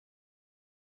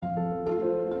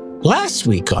Last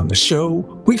week on the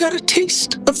show, we got a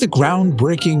taste of the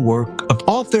groundbreaking work of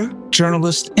author,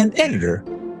 journalist, and editor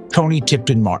Toni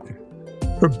Tipton Martin.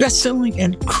 Her best-selling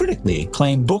and critically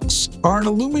acclaimed books are an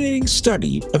illuminating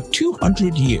study of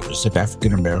 200 years of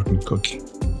African-American cooking.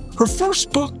 Her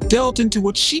first book delved into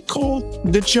what she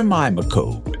called the Jemima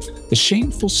Code, the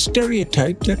shameful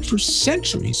stereotype that for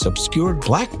centuries obscured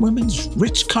Black women's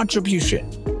rich contribution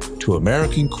to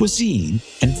American cuisine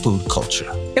and food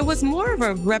culture. It was more of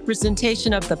a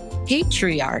representation of the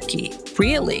patriarchy,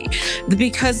 really,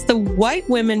 because the white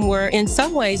women were in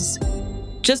some ways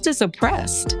just as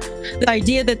oppressed. The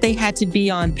idea that they had to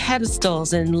be on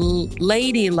pedestals and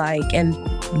ladylike and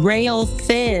rail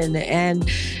thin and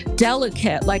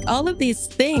delicate, like all of these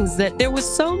things, that there was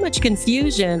so much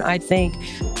confusion, I think,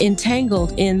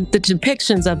 entangled in the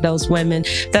depictions of those women,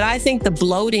 that I think the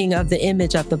bloating of the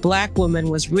image of the Black woman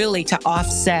was really to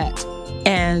offset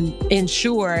and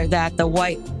ensure that the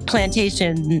white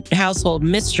plantation household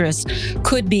mistress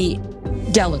could be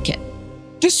delicate.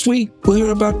 This week, we'll hear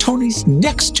about Toni's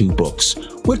next two books,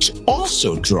 which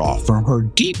also draw from her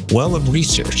deep well of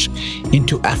research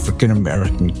into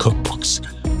African-American cookbooks.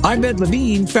 I'm Ed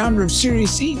Levine, founder of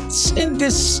Serious Eats, and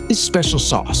this is Special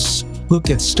Sauce. We'll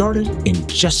get started in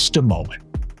just a moment.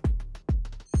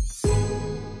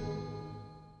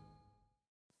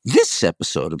 This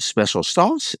episode of Special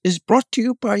Sauce is brought to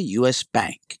you by U.S.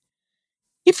 Bank.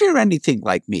 If you're anything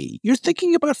like me, you're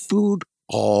thinking about food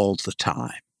all the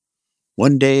time.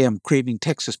 One day I'm craving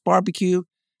Texas barbecue.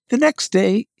 The next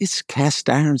day it's cast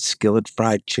iron skillet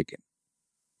fried chicken.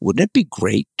 Wouldn't it be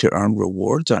great to earn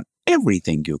rewards on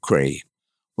everything you crave,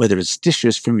 whether it's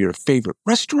dishes from your favorite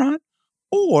restaurant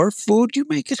or food you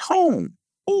make at home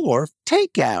or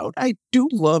takeout? I do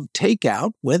love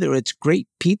takeout, whether it's great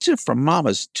pizza from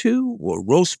Mama's 2 or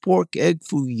roast pork, egg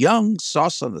foo young,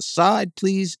 sauce on the side,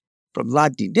 please, from La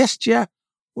Dinestia,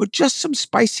 or just some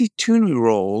spicy tuna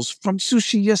rolls from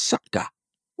Sushi Yasaka.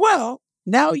 Well,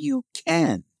 now you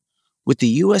can with the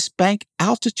U.S. Bank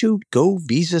Altitude Go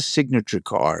Visa Signature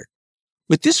Card.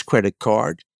 With this credit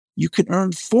card, you can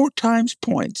earn 4 times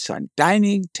points on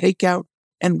dining, takeout,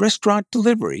 and restaurant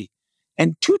delivery,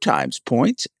 and 2 times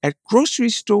points at grocery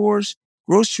stores,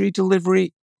 grocery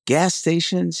delivery, gas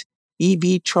stations,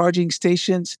 EV charging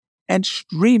stations, and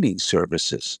streaming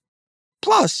services.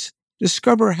 Plus,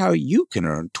 discover how you can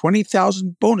earn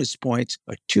 20,000 bonus points,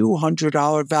 a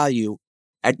 $200 value,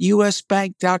 at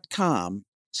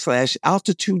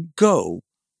usbank.com/altitudego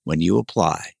when you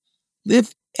apply.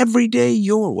 Live every day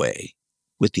your way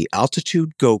with the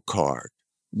Altitude Go card.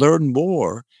 Learn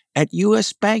more at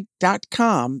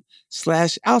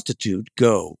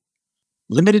usbank.com/altitudego.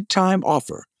 Limited time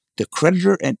offer. The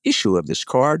creditor and issuer of this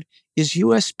card is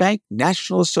U.S. Bank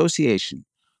National Association,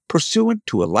 pursuant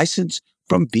to a license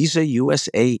from Visa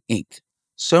USA, Inc.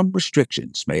 Some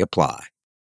restrictions may apply.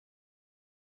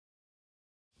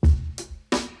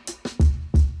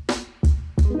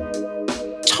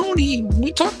 Toni,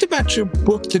 we talked about your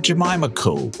book, The Jemima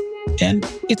Code, and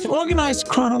it's organized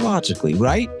chronologically,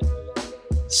 right?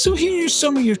 So here are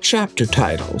some of your chapter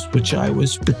titles, which I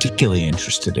was particularly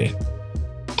interested in.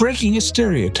 Breaking a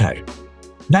Stereotype,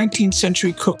 19th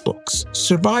Century Cookbooks,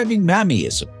 Surviving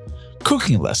Mammyism,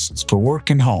 Cooking Lessons for Work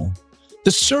and Home,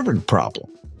 The Servant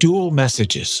Problem, Dual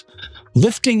Messages,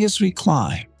 Lifting as We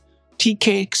Climb, Tea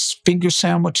Cakes, Finger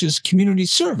Sandwiches, Community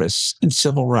Service, and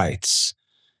Civil Rights.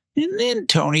 And then,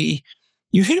 Toni,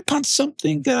 you hit upon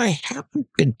something that I haven't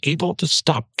been able to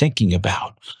stop thinking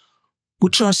about,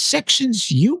 which are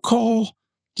sections you call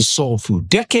the Soul Food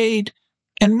Decade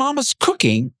and Mama's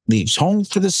Cooking Leaves Home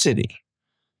for the City.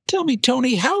 Tell me,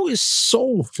 Toni, how is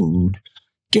soul food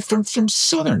different from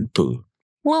Southern food?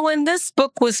 Well, when this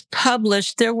book was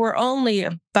published, there were only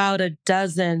about a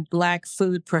dozen Black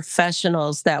food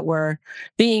professionals that were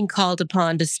being called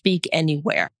upon to speak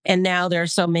anywhere. And now there are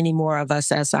so many more of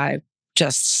us, as I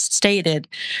just stated.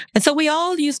 And so we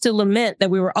all used to lament that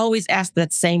we were always asked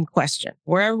that same question.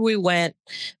 Wherever we went,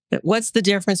 what's the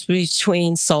difference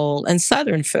between soul and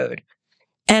Southern food?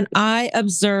 And I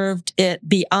observed it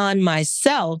beyond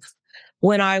myself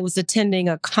when I was attending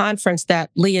a conference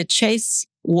that Leah Chase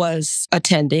was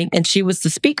attending, and she was the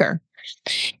speaker.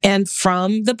 And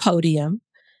from the podium,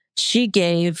 she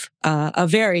gave a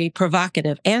very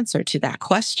provocative answer to that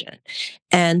question.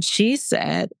 And she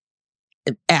said,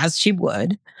 as she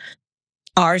would,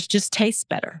 ours just tastes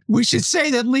better. We should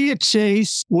say that Leah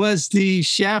Chase was the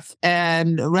chef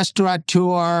and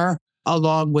restaurateur,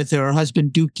 along with her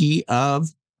husband Dookie, of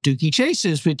Dookie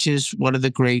Chase's, which is one of the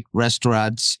great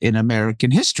restaurants in American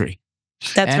history.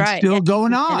 That's and right. still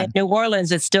going And in on. New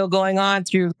Orleans, it's still going on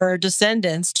through her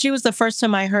descendants. She was the first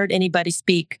time I heard anybody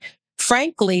speak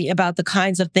frankly about the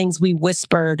kinds of things we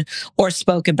whispered or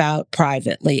spoke about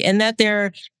privately, and that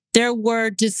there were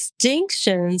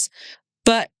distinctions,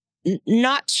 but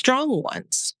not strong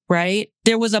ones, right?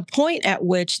 There was a point at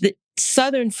which the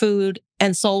Southern food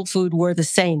and soul food were the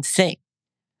same thing.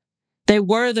 They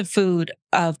were the food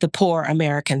of the poor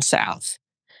American South.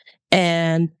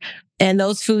 And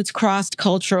those foods crossed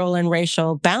cultural and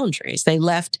racial boundaries. They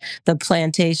left the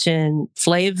plantation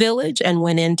slave village and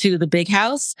went into the big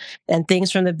house, and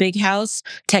things from the big house,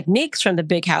 techniques from the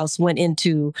big house went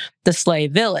into the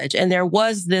slave village. And there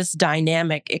was this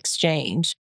dynamic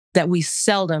exchange that we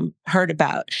seldom heard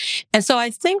about. And so I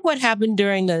think what happened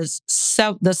during the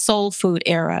soul food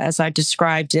era, as I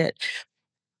described it,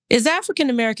 is African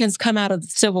Americans come out of the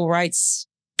civil rights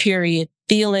period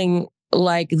feeling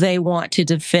like they want to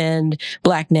defend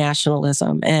Black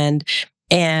nationalism, and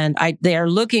they are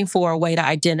looking for a way to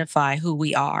identify who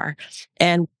we are.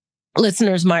 And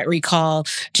listeners might recall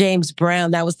James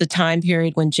Brown. That was the time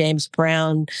period when James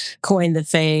Brown coined the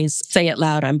phrase, "Say it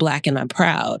loud, I'm Black and I'm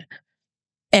proud."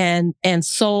 And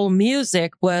soul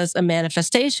music was a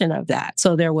manifestation of that.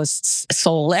 So there was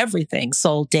soul everything,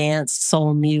 soul dance,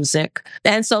 soul music.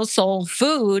 And so soul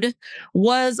food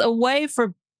was a way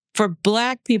for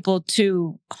Black people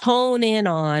to hone in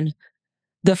on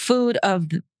the food of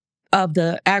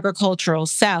the agricultural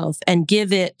South and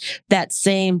give it that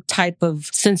same type of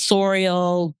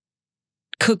sensorial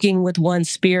cooking with one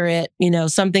spirit,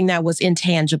 something that was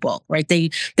intangible, right?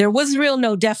 There was real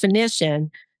no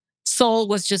definition. Soul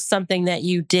was just something that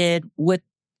you did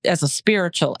as a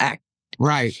spiritual act.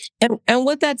 Right. And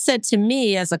what that said to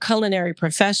me as a culinary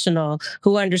professional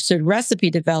who understood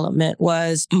recipe development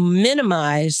was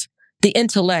minimize the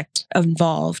intellect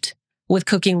involved with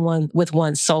cooking with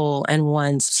one's soul and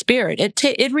one's spirit.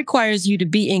 It requires you to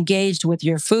be engaged with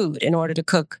your food in order to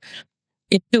cook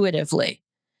intuitively.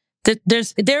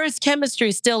 There is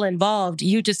chemistry still involved.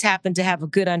 You just happen to have a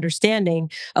good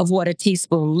understanding of what a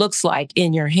teaspoon looks like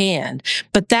in your hand.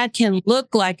 But that can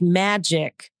look like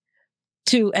magic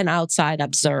to an outside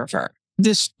observer.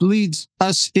 This leads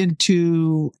us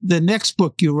into the next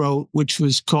book you wrote, which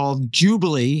was called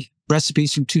Jubilee,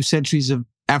 Recipes from 2 Centuries of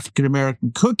African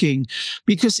American Cooking,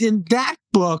 because in that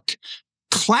book,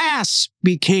 class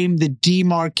became the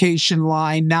demarcation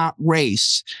line, not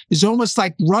race. It's almost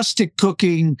like rustic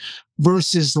cooking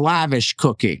versus lavish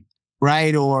cooking,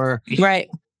 right? Or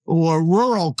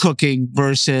rural cooking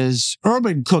versus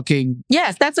urban cooking.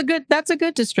 Yes, that's a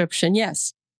good description.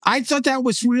 Yes. I thought that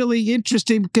was really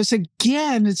interesting because,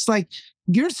 again, it's like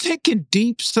you're thinking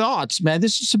deep thoughts, man.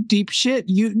 This is some deep shit.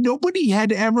 Nobody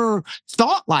had ever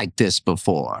thought like this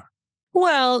before.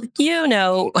 Well, you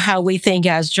know how we think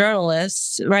as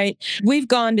journalists, right? We've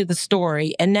gone to the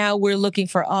story and now we're looking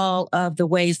for all of the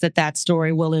ways that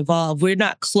story will evolve. We're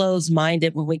not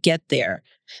closed-minded when we get there,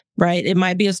 right? It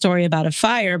might be a story about a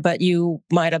fire, but you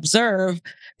might observe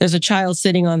there's a child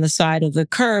sitting on the side of the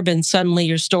curb and suddenly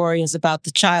your story is about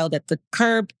the child at the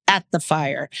curb at the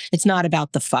fire. It's not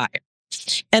about the fire.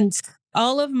 And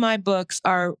all of my books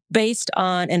are based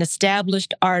on an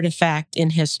established artifact in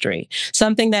history,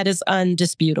 something that is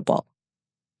undisputable.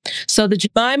 So the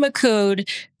Jemima Code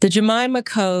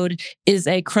is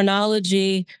a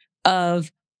chronology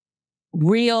of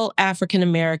real African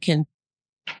American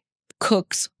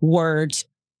cooks' words,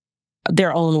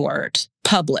 their own words,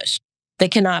 published. They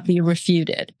cannot be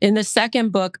refuted. In the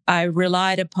second book, I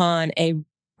relied upon a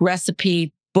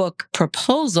recipe book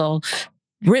proposal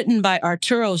written by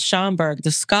Arturo Schomburg,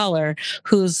 the scholar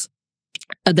who's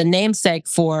the namesake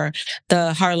for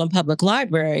the Harlem Public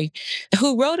Library,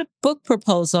 who wrote a book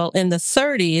proposal in the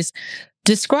 30s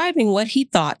describing what he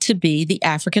thought to be the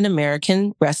African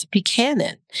American recipe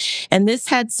canon. And this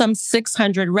had some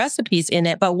 600 recipes in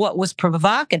it, but what was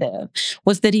provocative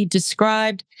was that he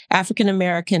described African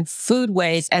American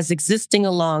foodways as existing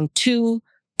along 2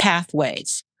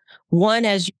 pathways. One,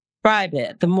 as you describe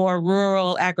it, the more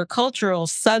rural, agricultural,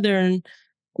 Southern,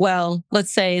 well,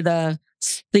 let's say the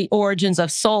origins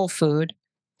of soul food,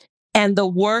 and the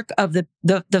work of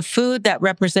the food that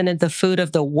represented the food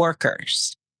of the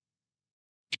workers.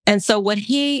 And so what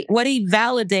he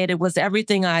validated was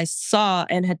everything I saw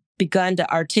and had begun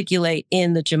to articulate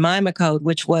in the Jemima Code,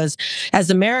 which was, as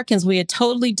Americans, we had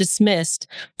totally dismissed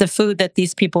the food that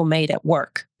these people made at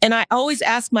work. And I always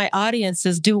ask my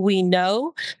audiences, do we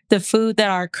know the food that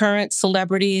our current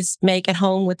celebrities make at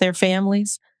home with their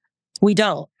families? We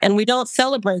don't. And we don't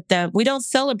celebrate them. We don't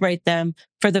celebrate them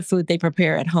for the food they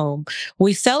prepare at home.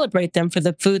 We celebrate them for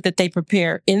the food that they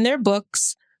prepare in their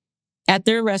books, at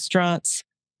their restaurants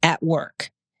at work.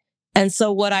 And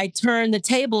so what I turned the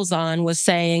tables on was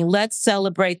saying, let's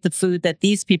celebrate the food that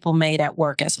these people made at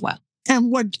work as well.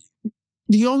 And what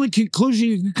the only conclusion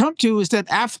you can come to is that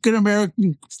African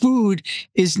American food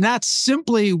is not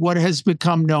simply what has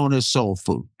become known as soul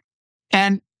food.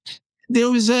 And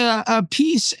there was a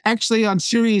piece actually on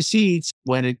Serious Eats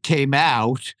when it came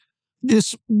out.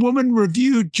 This woman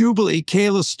reviewed Jubilee,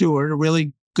 Kayla Stewart, a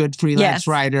really good freelance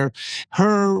writer.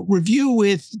 Her review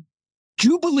with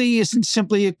Jubilee isn't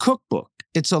simply a cookbook.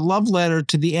 It's a love letter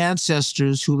to the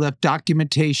ancestors who left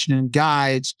documentation and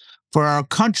guides for our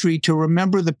country to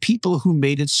remember the people who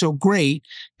made it so great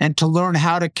and to learn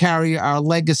how to carry our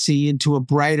legacy into a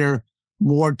brighter,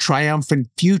 more triumphant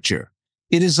future.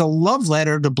 It is a love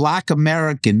letter to Black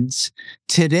Americans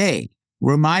today,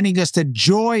 reminding us that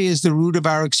joy is the root of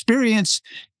our experience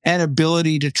and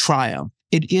ability to triumph.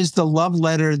 It is the love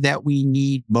letter that we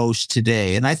need most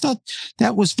today. And I thought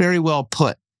that was very well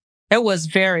put. It was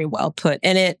very well put.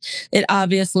 And it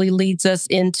obviously leads us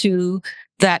into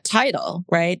that title,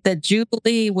 right? That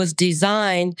Jubilee was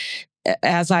designed,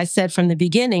 as I said from the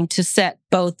beginning, to set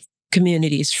both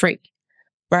communities free,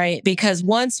 right? Because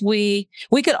once we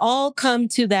could all come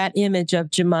to that image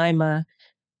of Jemima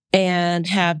and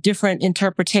have different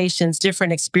interpretations,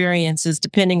 different experiences,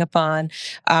 depending upon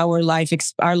our life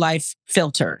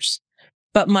filters.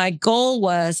 But my goal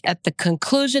was at the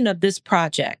conclusion of this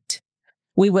project,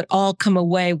 we would all come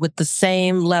away with the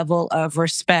same level of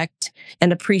respect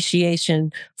and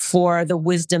appreciation for the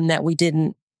wisdom that we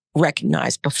didn't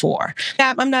recognize before.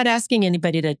 I'm not asking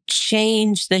anybody to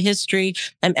change the history.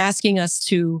 I'm asking us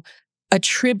to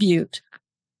attribute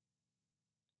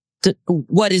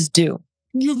what is due.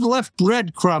 You've left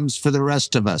breadcrumbs for the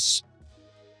rest of us.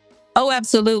 Oh,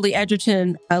 absolutely.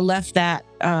 Edgerton left that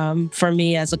for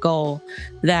me as a goal,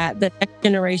 that the next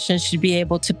generation should be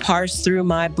able to parse through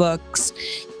my books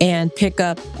and pick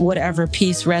up whatever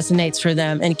piece resonates for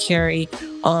them and carry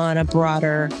on a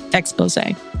broader expose.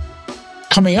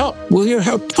 Coming up, we'll hear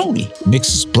how Toni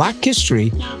mixes Black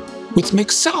history with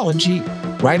mixology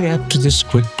right after this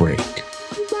quick break.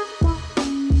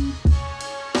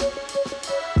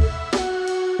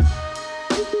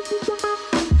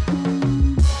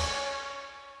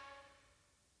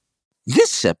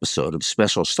 This episode of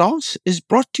Special Sauce is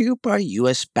brought to you by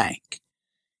U.S. Bank.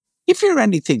 If you're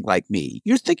anything like me,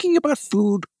 you're thinking about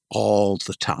food all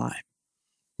the time.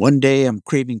 One day I'm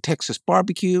craving Texas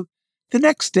barbecue. The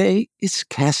next day it's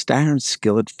cast iron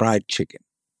skillet fried chicken.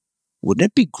 Wouldn't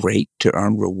it be great to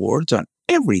earn rewards on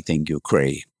everything you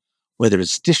crave, whether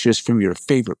it's dishes from your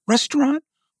favorite restaurant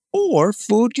or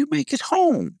food you make at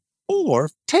home? Or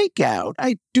takeout.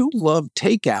 I do love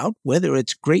takeout, whether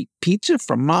it's great pizza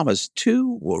from Mama's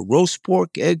 2 or roast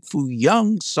pork, egg foo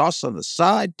young, sauce on the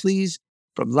side, please,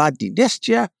 from La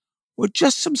Dinestia, or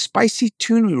just some spicy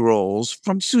tuna rolls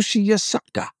from Sushi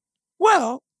Yasaka.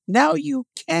 Well, now you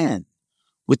can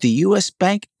with the U.S.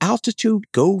 Bank Altitude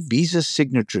Go Visa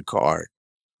Signature Card.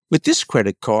 With this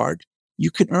credit card, you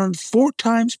can earn 4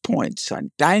 times points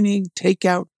on dining,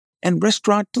 takeout, and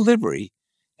restaurant delivery,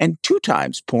 and 2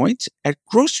 times points at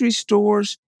grocery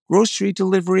stores, grocery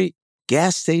delivery,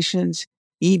 gas stations,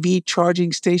 EV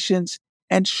charging stations,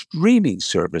 and streaming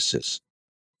services.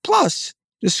 Plus,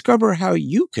 discover how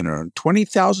you can earn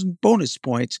 20,000 bonus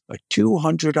points, a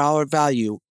 $200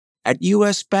 value, at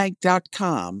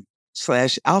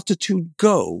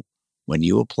usbank.com/altitudego when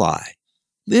you apply.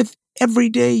 Live every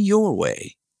day your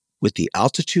way with the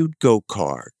Altitude Go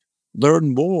card.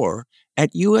 Learn more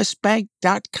at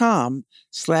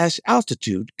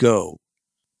usbank.com/altitudego.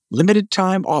 Limited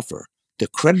time offer. The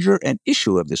creditor and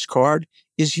issuer of this card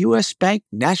is U.S. Bank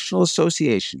National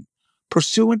Association,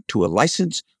 pursuant to a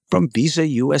license from Visa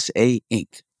USA,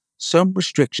 Inc. Some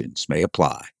restrictions may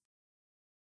apply.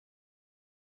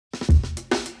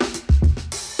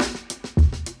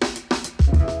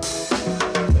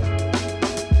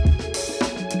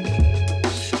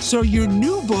 So your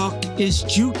new book is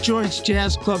Juke Joints,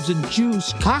 Jazz Clubs, and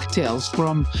Juice, Cocktails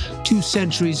from 2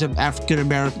 Centuries of African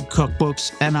American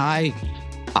Cookbooks. And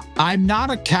I'm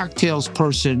not a cocktails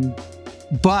person,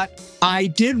 but I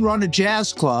did run a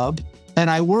jazz club, and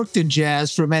I worked in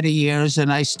jazz for many years,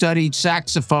 and I studied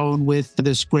saxophone with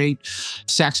this great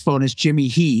saxophonist, Jimmy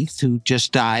Heath, who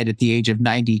just died at the age of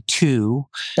 92.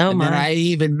 Oh, and my. then I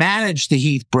even managed the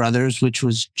Heath brothers, which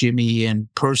was Jimmy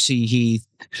and Percy Heath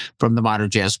from the Modern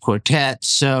Jazz Quartet.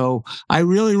 So I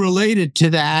really related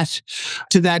to that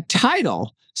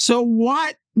title. So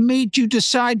what made you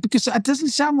decide? Because it doesn't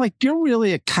sound like you're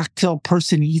really a cocktail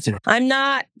person either. I'm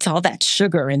not. It's all that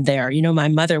sugar in there. You know, my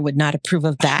mother would not approve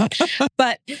of that.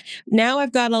 But now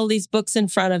I've got all these books in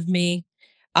front of me.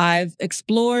 I've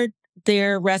explored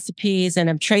their recipes and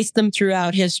I've traced them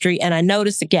throughout history, and I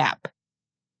noticed a gap.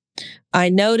 I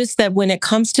noticed that when it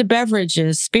comes to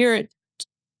beverages,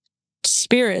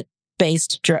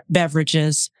 spirit-based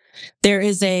beverages, there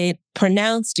is a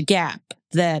pronounced gap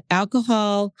that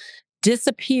alcohol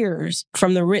disappears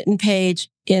from the written page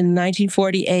in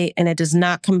 1948 and it does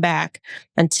not come back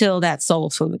until that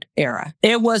soul food era.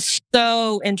 It was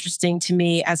so interesting to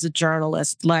me as a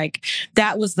journalist. Like,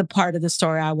 that was the part of the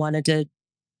story I wanted to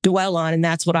dwell on. And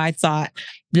that's what I thought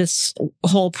this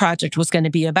whole project was going to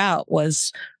be about,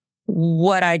 was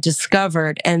what I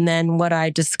discovered. And then what I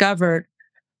discovered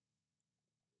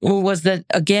was that,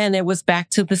 again, it was back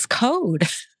to this code.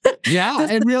 Yeah,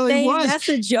 it really was.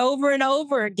 Message over and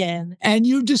over again. And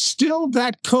you distilled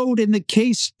that code in the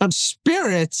case of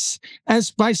spirits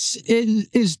as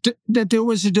that there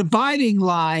was a dividing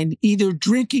line: either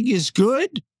drinking is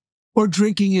good or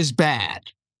drinking is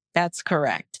bad. That's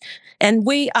correct. And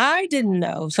I didn't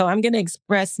know. So I'm going to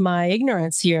express my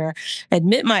ignorance here,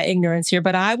 admit my ignorance here,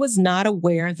 but I was not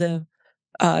aware the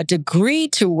degree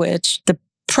to which the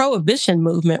Prohibition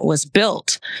movement was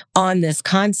built on this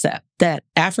concept that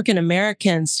African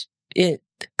Americans'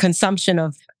 consumption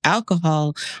of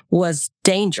alcohol was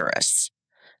dangerous.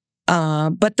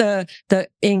 But the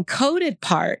encoded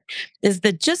part is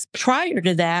that just prior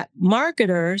to that,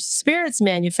 marketers, spirits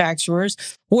manufacturers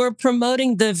were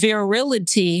promoting the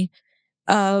virility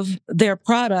of their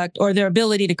product, or their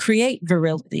ability to create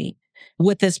virility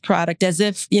with this product, as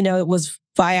if, it was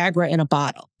Viagra in a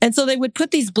bottle. And so they would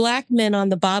put these black men on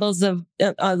the bottles of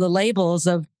the labels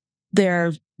of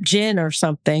their gin or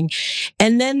something.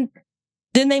 And then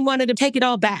they wanted to take it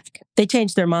all back. They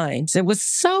changed their minds. It was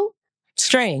so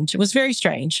strange. It was very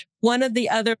strange. One of the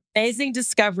other amazing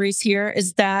discoveries here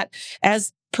is that,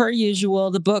 as per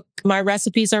usual, the book, my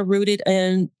recipes are rooted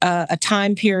in a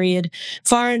time period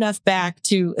far enough back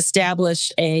to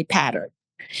establish a pattern.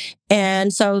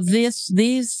 And so the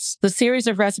series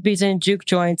of recipes in Juke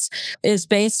Joints is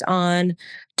based on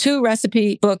two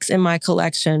recipe books in my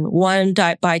collection. One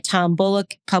by Tom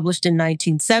Bullock, published in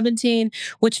 1917,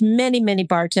 which many, many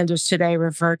bartenders today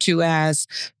refer to as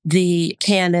the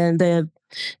canon, the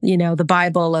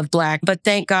Bible of Black. But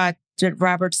thank God that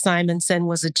Robert Simonson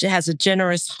has a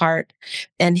generous heart.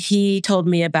 And he told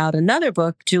me about another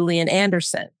book, Julian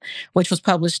Anderson, which was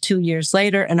published 2 years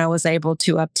later. And I was able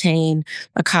to obtain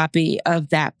a copy of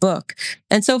that book.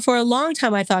 And so for a long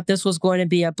time, I thought this was going to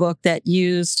be a book that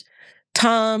used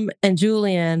Tom and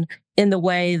Julian in the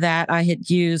way that I had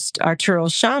used Arturo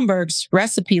Schomburg's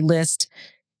recipe list,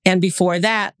 and before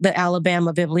that, the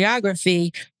Alabama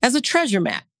bibliography, as a treasure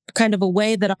map. Kind of a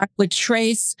way that I would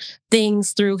trace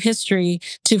things through history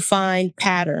to find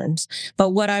patterns. But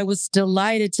what I was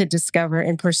delighted to discover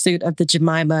in pursuit of the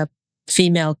Jemima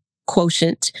female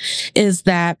quotient is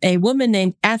that a woman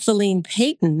named Athaline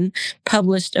Payton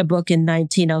published a book in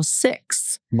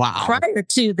 1906. Wow. Prior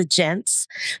to the Gents.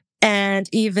 And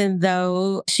even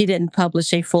though she didn't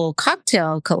publish a full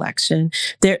cocktail collection,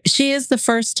 she is the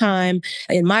first time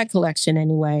in my collection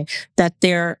anyway, that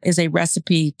there is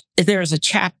a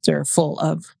chapter full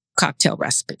of cocktail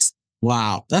recipes.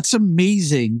 Wow. That's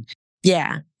amazing.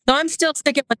 Yeah. So I'm still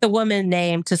sticking with the woman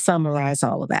name to summarize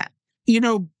all of that.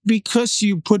 Because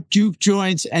you put Juke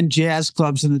Joints and jazz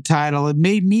clubs in the title, it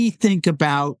made me think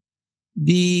about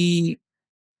the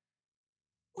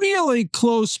really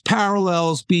close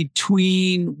parallels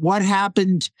between what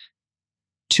happened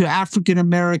to African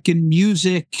American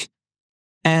music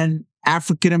and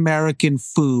African American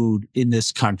food in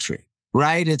this country,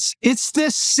 right? It's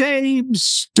the same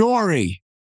story.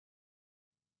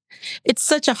 It's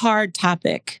such a hard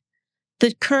topic.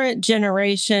 The current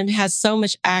generation has so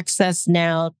much access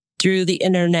now through the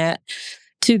internet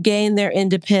to gain their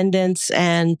independence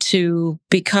and to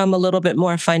become a little bit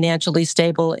more financially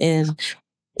stable in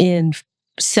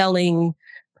selling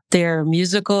their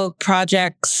musical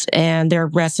projects and their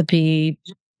recipe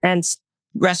and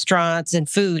restaurants and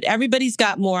food. Everybody's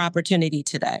got more opportunity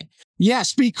today.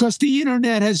 Yes, because the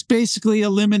internet has basically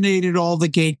eliminated all the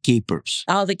gatekeepers.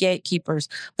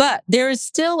 But there is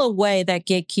still a way that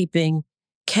gatekeeping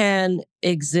can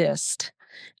exist.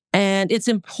 And it's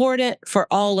important for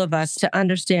all of us to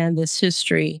understand this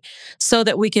history so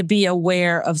that we could be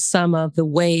aware of some of the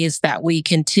ways that we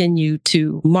continue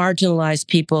to marginalize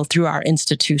people through our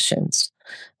institutions.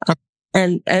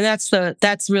 And that's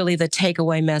really the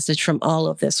takeaway message from all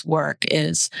of this work,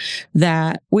 is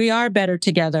that we are better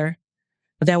together.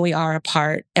 than we are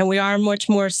apart. And we are much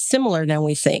more similar than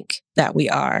we think that we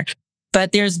are.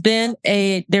 But there's been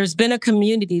a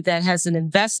community that has an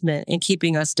investment in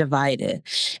keeping us divided.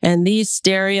 And these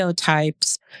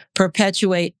stereotypes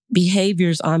perpetuate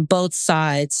behaviors on both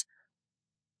sides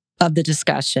of the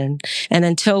discussion. And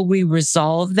until we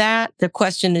resolve that, the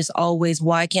question is always,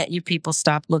 why can't you people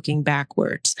stop looking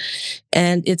backwards?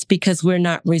 And it's because we're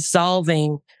not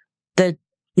resolving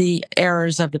the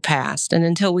errors of the past. And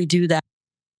until we do that,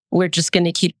 we're just going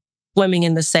to keep swimming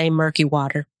in the same murky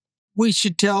water. We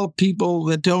should tell people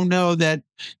that don't know that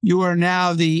you are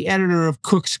now the editor of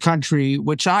Cook's Country,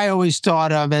 which I always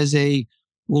thought of as a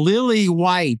lily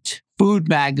white food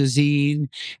magazine.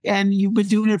 And you've been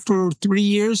doing it for 3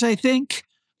 years, I think.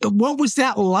 What was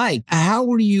that like? How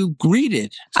were you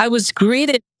greeted? I was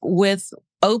greeted with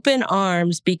open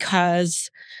arms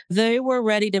because they were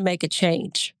ready to make a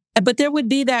change. But there would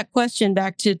be that question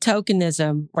back to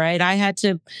tokenism, right? I had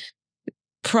to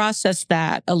process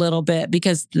that a little bit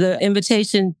because the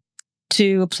invitation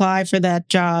to apply for that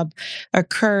job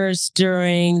occurs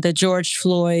during the George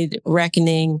Floyd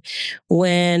reckoning,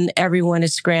 when everyone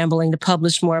is scrambling to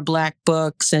publish more Black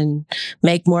books and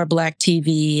make more Black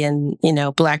TV. And,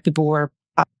 Black people were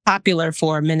popular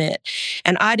for a minute.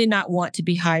 And I did not want to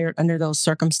be hired under those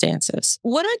circumstances.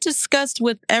 What I discussed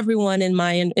with everyone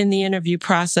in the interview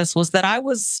process was that I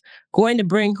was going to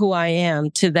bring who I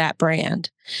am to that brand.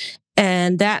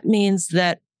 And that means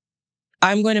that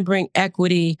I'm going to bring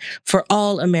equity for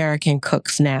all American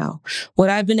cooks now. What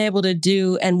I've been able to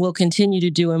do and will continue to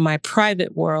do in my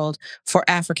private world for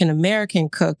African American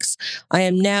cooks, I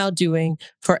am now doing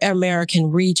for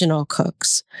American regional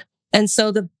cooks. And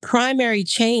so the primary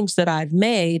change that I've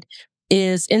made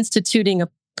is instituting a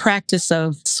practice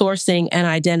of sourcing and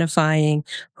identifying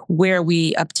where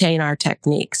we obtain our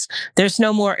techniques. There's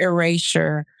no more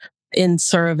erasure in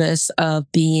service of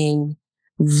being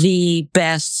the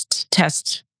best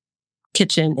test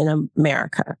kitchen in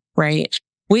America, right?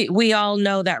 We all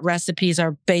know that recipes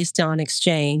are based on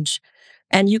exchange,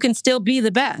 and you can still be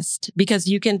the best because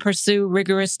you can pursue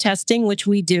rigorous testing, which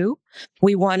we do.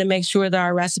 We want to make sure that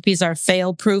our recipes are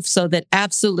fail-proof so that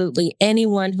absolutely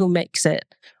anyone who makes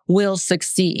it will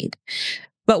succeed.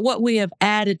 But what we have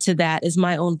added to that is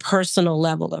my own personal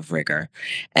level of rigor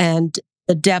and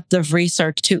the depth of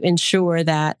research to ensure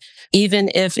that even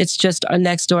if it's just a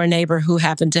next door neighbor who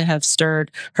happened to have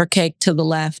stirred her cake to the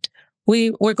left,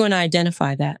 we're going to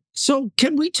identify that. So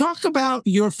can we talk about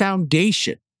your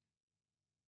foundation?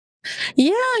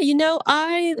 Yeah,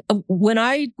 when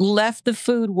I left the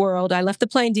food world, I left the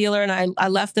plain dealer and I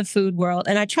left the food world,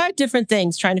 and I tried different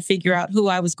things trying to figure out who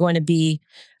I was going to be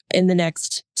in the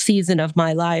next season of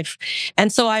my life.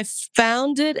 And so I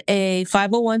founded a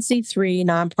 501c3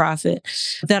 nonprofit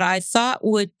that I thought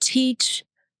would teach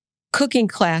cooking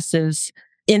classes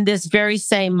in this very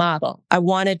same model. I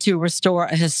wanted to restore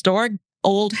a historic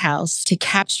old house to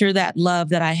capture that love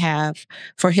that I have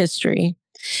for history.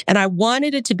 And I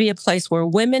wanted it to be a place where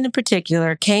women in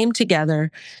particular came together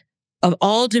of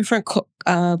all different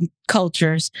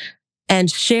cultures and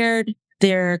shared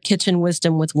their kitchen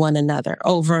wisdom with one another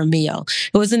over a meal.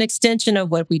 It was an extension of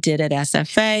what we did at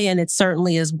SFA, and it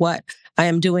certainly is what I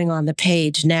am doing on the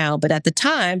page now. But at the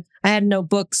time, I had no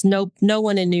books. No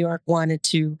one in New York wanted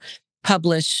to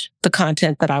publish the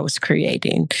content that I was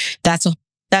creating. That's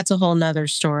a whole nother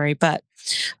story. But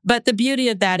the beauty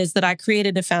of that is that I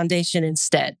created a foundation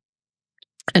instead.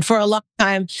 And for a long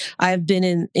time, I've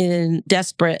been in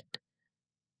desperate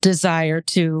desire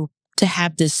to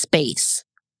have this space.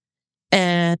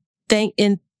 And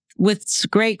with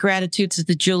great gratitude to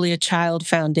the Julia Child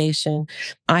Foundation,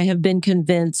 I have been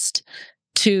convinced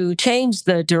to change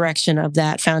the direction of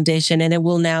that foundation, and it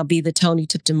will now be the Toni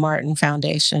Tipton Martin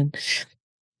Foundation.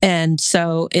 And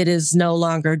so it is no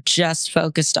longer just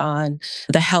focused on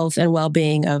the health and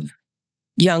well-being of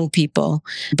young people,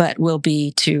 but will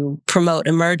be to promote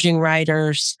emerging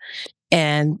writers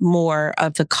and more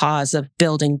of the cause of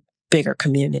building bigger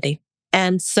community.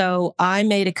 And so I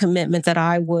made a commitment that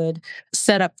I would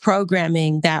set up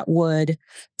programming that would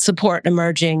support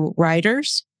emerging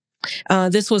writers.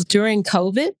 This was during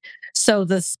COVID. So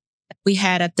we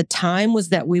had at the time was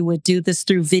that we would do this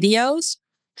through videos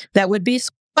that would be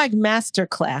like master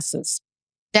classes.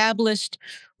 Established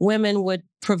women would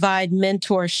provide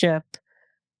mentorship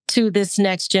to this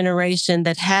next generation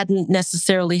that hadn't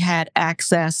necessarily had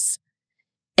access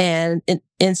and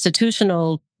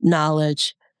institutional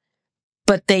knowledge,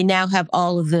 but they now have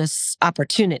all of this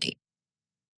opportunity.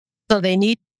 So they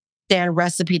need to understand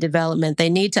recipe development. They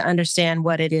need to understand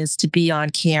what it is to be on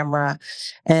camera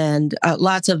and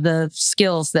lots of the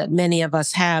skills that many of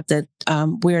us have that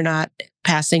we're not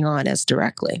passing on as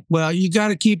directly. Well, you got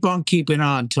to keep on keeping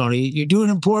on, Toni. You're doing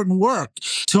important work.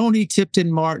 Toni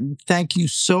Tipton Martin, thank you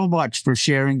so much for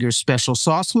sharing your special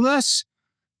sauce with us.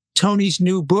 Toni's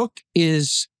new book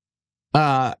is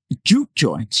Juke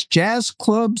Joints, Jazz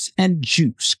Clubs and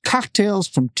Juice, Cocktails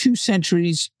from 2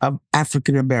 Centuries of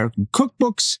African-American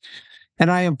Cookbooks. And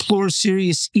I implore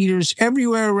serious eaters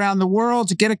everywhere around the world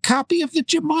to get a copy of the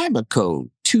Jemima Code,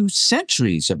 2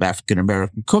 Centuries of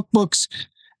African-American Cookbooks.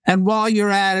 And while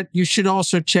you're at it, you should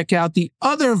also check out the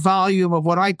other volume of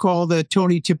what I call the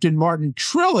Toni Tipton Martin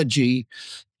trilogy,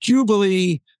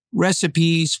 Jubilee,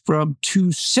 Recipes from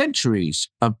 2 Centuries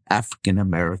of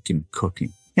African-American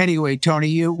Cooking. Anyway,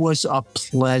 Toni, it was a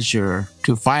pleasure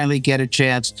to finally get a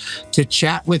chance to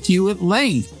chat with you at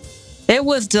length. It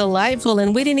was delightful,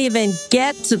 and we didn't even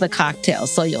get to the cocktails,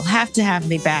 so you'll have to have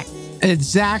me back.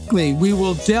 Exactly. We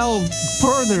will delve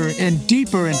further and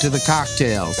deeper into the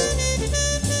cocktails.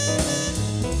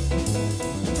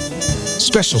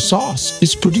 Special Sauce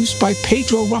is produced by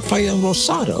Pedro Rafael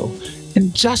Rosado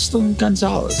and Jocelyn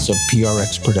Gonzalez of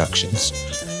PRX Productions.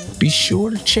 Be sure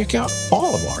to check out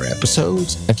all of our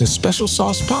episodes at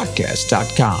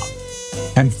thespecialsaucepodcast.com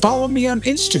and follow me on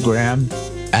Instagram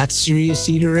at Serious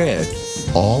Eater Ed,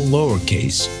 all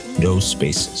lowercase, no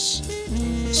spaces.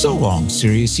 So long,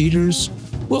 Serious Eaters.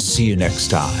 We'll see you next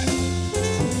time.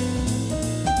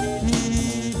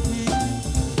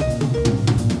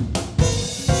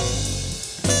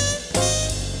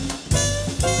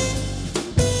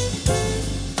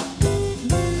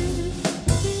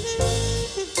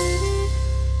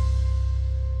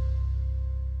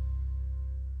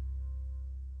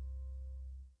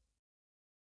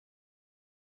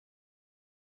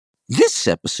 This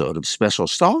episode of Special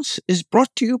Sauce is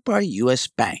brought to you by U.S.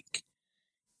 Bank.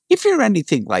 If you're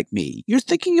anything like me, you're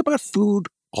thinking about food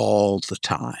all the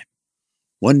time.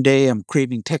 One day I'm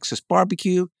craving Texas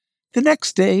barbecue. The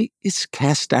next day it's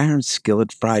cast iron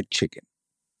skillet fried chicken.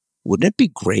 Wouldn't it be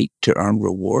great to earn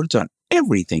rewards on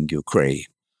everything you crave,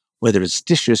 whether it's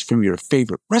dishes from your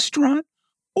favorite restaurant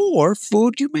or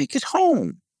food you make at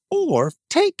home? Or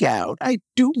takeout. I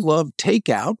do love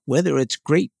takeout, whether it's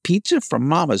great pizza from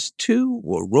Mama's 2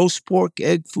 or roast pork,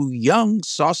 egg foo young,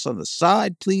 sauce on the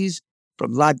side, please,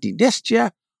 from La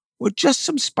Dinestia, or just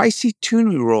some spicy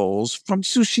tuna rolls from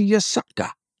Sushi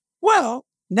Yasaka. Well,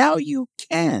 now you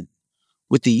can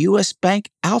with the U.S. Bank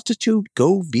Altitude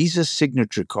Go Visa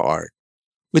Signature Card.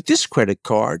 With this credit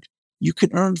card, you can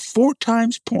earn 4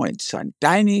 times points on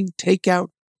dining, takeout,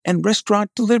 and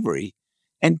restaurant delivery,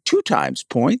 and 2 times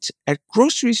points at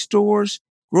grocery stores,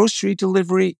 grocery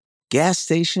delivery, gas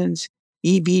stations,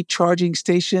 EV charging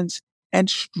stations, and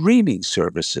streaming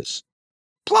services.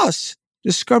 Plus,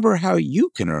 discover how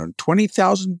you can earn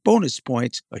 20,000 bonus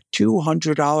points, a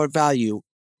 $200 value,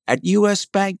 at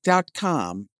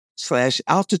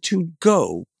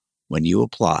usbank.com/altitudego when you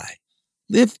apply.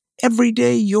 Live every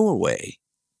day your way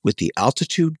with the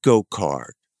Altitude Go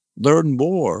card. Learn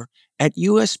more at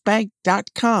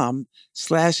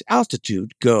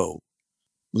usbank.com/altitudego.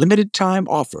 Limited time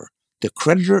offer. The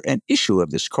creditor and issuer of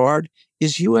this card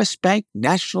is U.S. Bank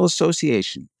National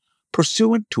Association,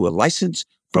 pursuant to a license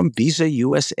from Visa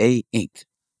USA, Inc.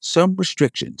 Some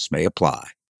restrictions may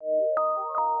apply.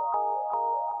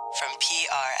 From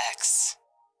PRX.